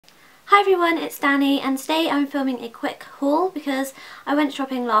Hi everyone, it's Danny and today I'm filming a quick haul because I went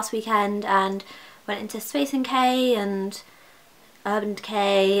shopping last weekend and went into Space NK and Urban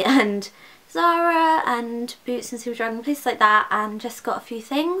Decay and Zara and Boots and Superdrug and places like that, and just got a few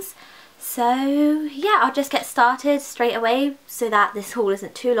things. So yeah, I'll just get started straight away so that this haul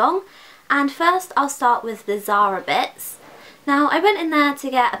isn't too long. And first I'll start with the Zara bits. Now I went in there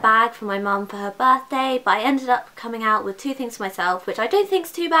to get a bag for my mum for her birthday, but I ended up coming out with two things for myself, which I don't think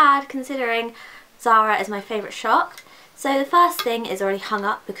is too bad considering Zara is my favourite shop. So the first thing is already hung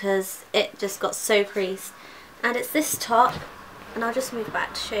up because it just got so creased, and it's this top, and I'll just move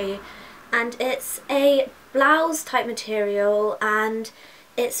back to show you, and it's a blouse type material and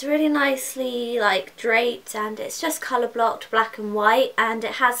it's really nicely like draped, and it's just colour blocked black and white, and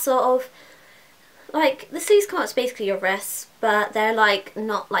it has sort of like, the sleeves come up to basically your wrists, but they're like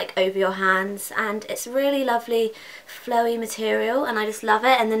not like over your hands, and it's really lovely flowy material and I just love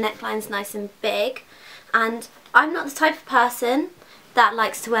it, and the neckline's nice and big. And I'm not the type of person that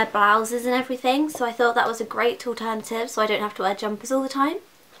likes to wear blouses and everything, so I thought that was a great alternative so I don't have to wear jumpers all the time.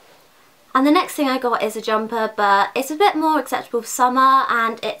 And the next thing I got is a jumper, but it's a bit more acceptable for summer,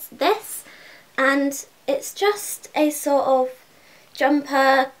 and it's this, and it's just a sort of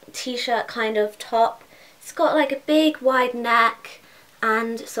jumper t-shirt kind of top. It's got like a big wide neck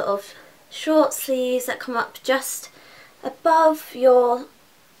and sort of short sleeves that come up just above your,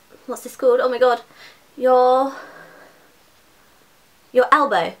 what's this called, oh my god, your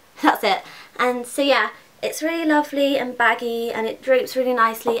elbow, that's it. And so yeah, it's really lovely and baggy and it drapes really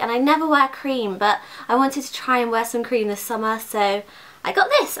nicely, and I never wear cream, but I wanted to try and wear some cream this summer, so I got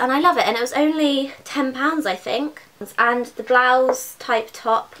this and I love it, and it was only £10 I think. And the blouse type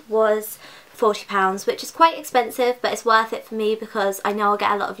top was £40, which is quite expensive, but it's worth it for me because I know I'll get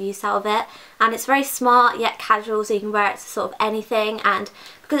a lot of use out of it, and it's very smart yet casual, so you can wear it to sort of anything, and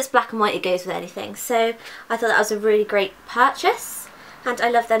because it's black and white it goes with anything, so I thought that was a really great purchase and I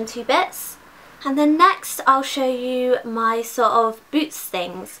love them two bits. And then next I'll show you my sort of boots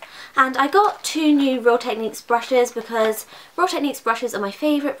things. And I got two new Real Techniques brushes because Real Techniques brushes are my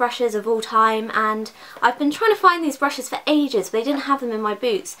favourite brushes of all time, and I've been trying to find these brushes for ages but they didn't have them in my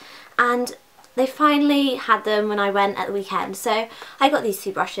boots, and they finally had them when I went at the weekend. So I got these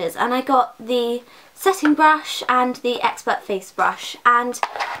two brushes, and I got the setting brush and the expert face brush. And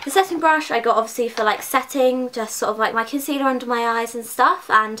the setting brush I got obviously for like setting just sort of like my concealer under my eyes and stuff,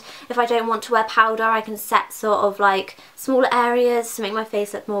 and if I don't want to wear powder I can set sort of like smaller areas to make my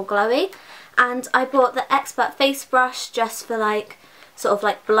face look more glowy. And I bought the expert face brush just for like sort of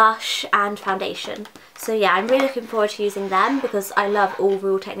like blush and foundation. So yeah, I'm really looking forward to using them because I love all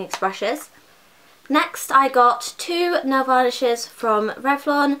Real Techniques brushes. Next I got two nail varnishes from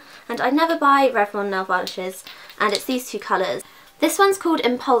Revlon, and I never buy Revlon nail varnishes, and it's these two colours. This one's called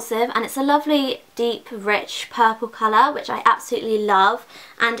Impulsive and it's a lovely deep rich purple colour which I absolutely love,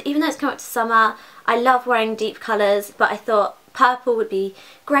 and even though it's coming up to summer I love wearing deep colours, but I thought purple would be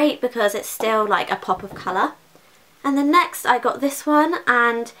great because it's still like a pop of colour. And then next I got this one,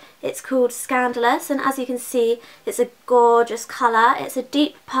 and it's called Scandalous, and as you can see it's a gorgeous colour. It's a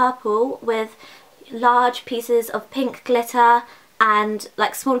deep purple with large pieces of pink glitter and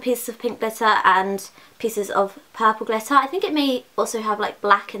like smaller pieces of pink glitter and pieces of purple glitter. I think it may also have like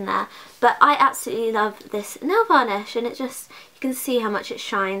black in there, but I absolutely love this nail varnish, and it just, you can see how much it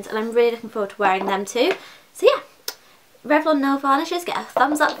shines, and I'm really looking forward to wearing them too. So yeah, Revlon nail varnishes get a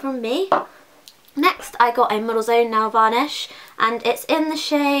thumbs up from me. Next I got a Model's Own nail varnish, and it's in the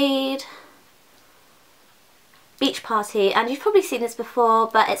shade Beach Party, and you've probably seen this before,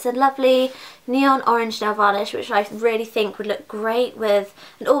 but it's a lovely neon orange nail varnish which I really think would look great with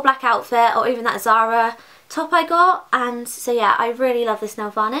an all black outfit or even that Zara top I got. And so yeah, I really love this nail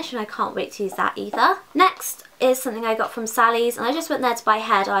varnish and I can't wait to use that either. Next is something I got from Sally's, and I just went there to buy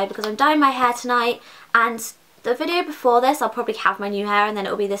hair dye because I'm dyeing my hair tonight, and the video before this I'll probably have my new hair and then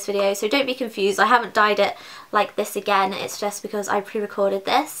it'll be this video, so don't be confused, I haven't dyed it like this again, it's just because I pre-recorded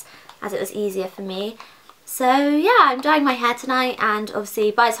this as it was easier for me. So yeah, I'm dyeing my hair tonight, and obviously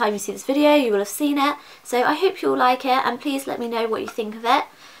by the time you see this video you will have seen it, so I hope you'll like it and please let me know what you think of it.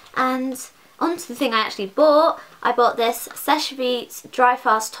 And on to the thing I actually bought. I bought this Seche Dry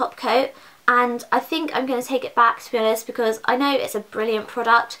Fast top coat, and I think I'm going to take it back to be honest because I know it's a brilliant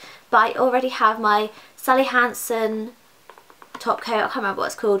product, but I already have my Sally Hansen top coat, I can't remember what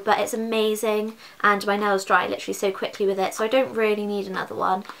it's called, but it's amazing and my nails dry literally so quickly with it, so I don't really need another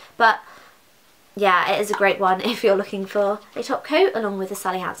one. But yeah, it is a great one if you're looking for a top coat along with the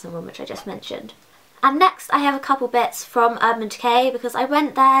Sally Hansen one which I just mentioned. And next I have a couple bits from Urban Decay because I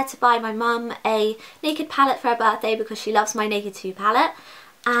went there to buy my mum a naked palette for her birthday because she loves my Naked 2 palette.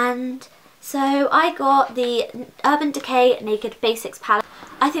 And so I got the Urban Decay Naked Basics palette.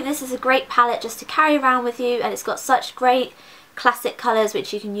 I think this is a great palette just to carry around with you, and it's got such great classic colours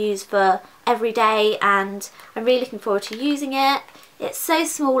which you can use for every day, and I'm really looking forward to using it. It's so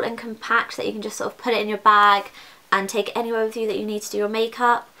small and compact that you can just sort of put it in your bag and take it anywhere with you that you need to do your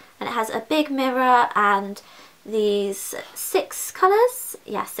makeup. And it has a big mirror and these 6 colours,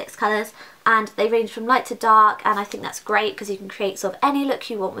 yeah, 6 colours, and they range from light to dark, and I think that's great because you can create sort of any look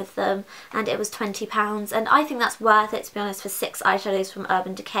you want with them. And it was £20, and I think that's worth it, to be honest, for 6 eyeshadows from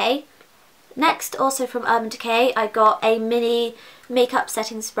Urban Decay. Next, also from Urban Decay, I got a mini makeup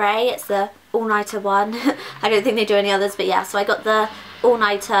setting spray. It's the all-nighter one. I don't think they do any others, but yeah, so I got the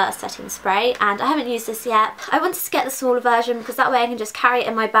all-nighter setting spray, and I haven't used this yet. I wanted to get the smaller version because that way I can just carry it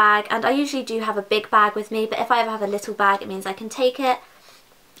in my bag, and I usually do have a big bag with me, but if I ever have a little bag, it means I can take it.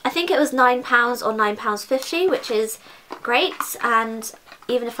 I think it was £9 or £9.50, which is great, and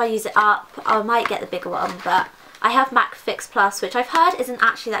even if I use it up, I might get the bigger one, but I have MAC Fix Plus, which I've heard isn't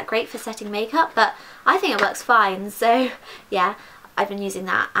actually that great for setting makeup, but I think it works fine, so yeah, I've been using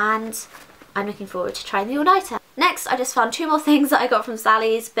that, and I'm looking forward to trying the all-nighter. Next, I just found 2 more things that I got from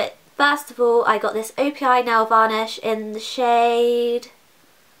Sally's, but first of all, I got this OPI nail varnish in the shade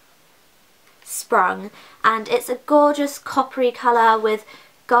Sprung, and it's a gorgeous coppery colour with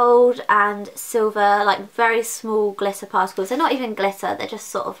gold and silver, like very small glitter particles. They're not even glitter, they're just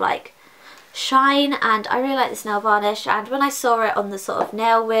sort of like shine, and I really like this nail varnish, and when I saw it on the sort of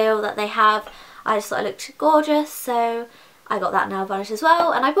nail wheel that they have, I just thought it looked gorgeous, so I got that nail varnish as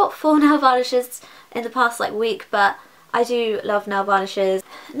well. And I bought 4 nail varnishes in the past like week, but I do love nail varnishes.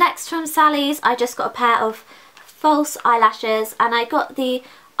 Next, from Sally's, I just got a pair of false eyelashes, and I got the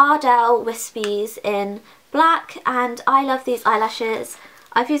Ardell Wispies in black, and I love these eyelashes.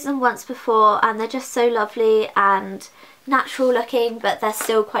 I've used them once before, and they're just so lovely and natural looking, but they're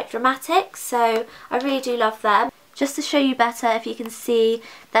still quite dramatic, so I really do love them. Just to show you better, if you can see,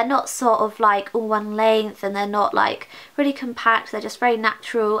 they're not sort of like all one length, and they're not like really compact, they're just very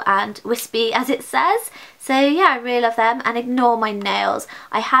natural and wispy, as it says. So yeah, I really love them. And ignore my nails.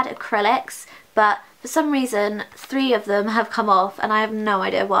 I had acrylics, but for some reason 3 of them have come off, and I have no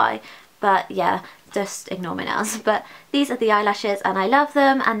idea why, but yeah, just ignore my nails. But these are the eyelashes, and I love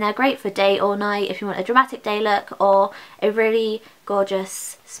them, and they're great for day or night if you want a dramatic day look or a really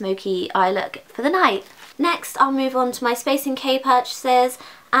gorgeous smoky eye look for the night. Next, I'll move on to my Space NK purchases,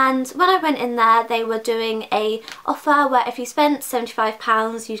 and when I went in there, they were doing a offer where if you spent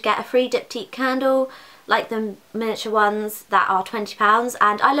 £75, you'd get a free diptyque candle, like the miniature ones that are £20,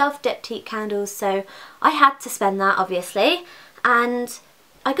 and I love diptyque candles, so I had to spend that, obviously. And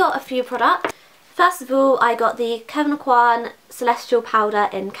I got a few products. First of all, I got the Kevyn Aucoin Celestial Powder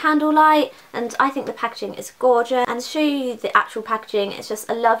in Candlelight, and I think the packaging is gorgeous. And to show you the actual packaging, it's just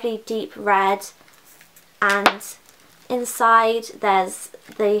a lovely deep red, and inside there's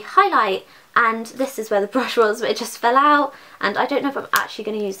the highlight, and this is where the brush was, but it just fell out, and I don't know if I'm actually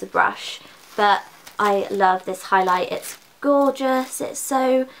going to use the brush, but I love this highlight. It's gorgeous, it's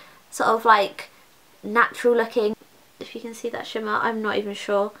so sort of like natural looking. If you can see that shimmer, I'm not even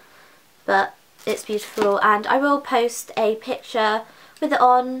sure, but it's beautiful, and I will post a picture with it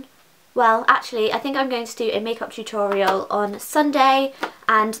on. Well, actually, I think I'm going to do a makeup tutorial on Sunday,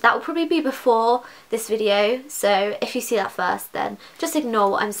 and that will probably be before this video, so if you see that first, then just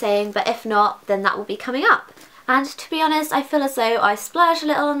ignore what I'm saying, but if not, then that will be coming up. And to be honest, I feel as though I splurged a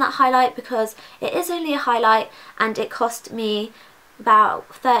little on that highlight because it is only a highlight, and it cost me about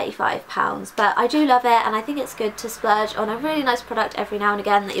 £35, but I do love it, and I think it's good to splurge on a really nice product every now and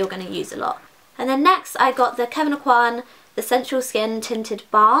again that you're going to use a lot. And then next, I got the Kevyn Aucoin The Sensual Skin Tinted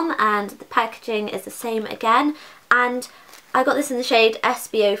Balm, and the packaging is the same again, and I got this in the shade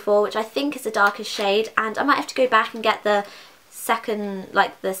SB04, which I think is the darkest shade, and I might have to go back and get the second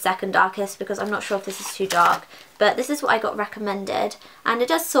darkest because I'm not sure if this is too dark, but this is what I got recommended, and it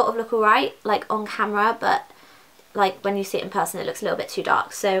does sort of look alright like on camera, but like when you see it in person it looks a little bit too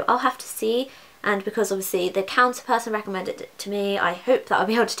dark, so I'll have to see. And because obviously the counter person recommended it to me, I hope that I'll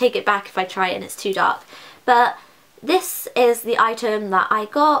be able to take it back if I try it and it's too dark. But this is the item that I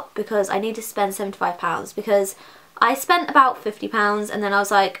got because I need to spend £75, because I spent about £50 and then I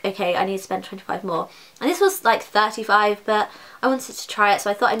was like, okay, I need to spend 25 more. And this was like 35, but I wanted to try it, so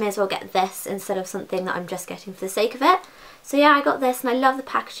I thought I may as well get this instead of something that I'm just getting for the sake of it. So yeah, I got this, and I love the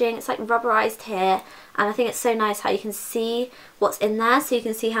packaging. It's like rubberized here, and I think it's so nice how you can see what's in there, so you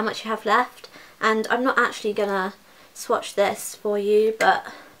can see how much you have left. And I'm not actually gonna swatch this for you, but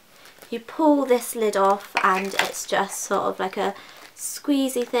you pull this lid off and it's just sort of like a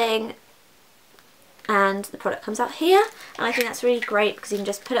squeezy thing, and the product comes out here, and I think that's really great because you can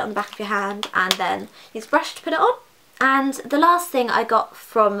just put it on the back of your hand and then use a brush to put it on. And the last thing I got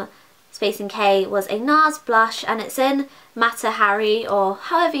from Space NK was a NARS blush, and it's in Mata Hari, or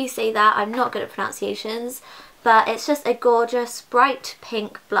however you say that. I'm not good at pronunciations, but it's just a gorgeous bright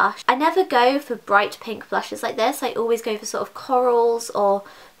pink blush. I never go for bright pink blushes like this. I always go for sort of corals or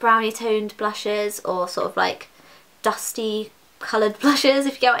brownie toned blushes, or sort of like dusty coloured blushes,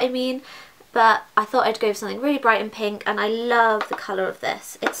 if you get what I mean. But I thought I'd go for something really bright and pink, and I love the colour of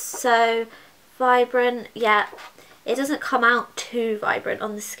this. It's so vibrant, yet it doesn't come out too vibrant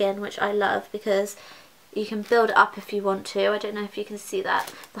on the skin, which I love because you can build it up if you want to. I don't know if you can see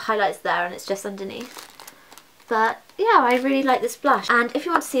that. The highlight's there and it's just underneath. But yeah, I really like this blush. And if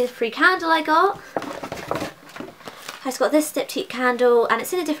you want to see the free candle I got, I just got this Diptyque candle, and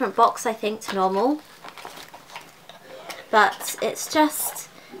it's in a different box I think to normal. But it's just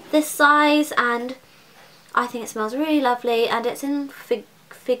this size, and I think it smells really lovely, and it's in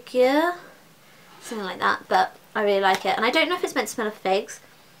figure, something like that, but I really like it. And I don't know if it's meant to smell of figs,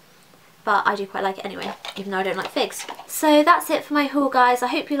 but I do quite like it anyway, even though I don't like figs. So that's it for my haul, guys. I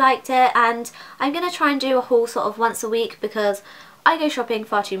hope you liked it, and I'm going to try and do a haul sort of once a week because I go shopping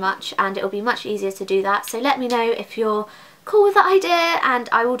far too much and it'll be much easier to do that. So let me know if you're cool with that idea and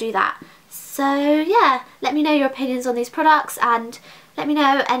I will do that. So yeah, let me know your opinions on these products, and let me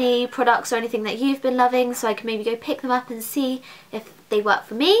know any products or anything that you've been loving so I can maybe go pick them up and see if they work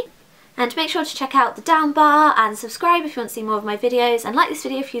for me. And make sure to check out the down bar and subscribe if you want to see more of my videos, and like this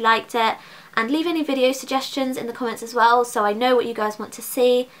video if you liked it, and leave any video suggestions in the comments as well so I know what you guys want to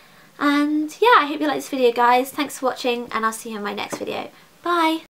see. And yeah, I hope you like this video, guys. Thanks for watching, and I'll see you in my next video. Bye!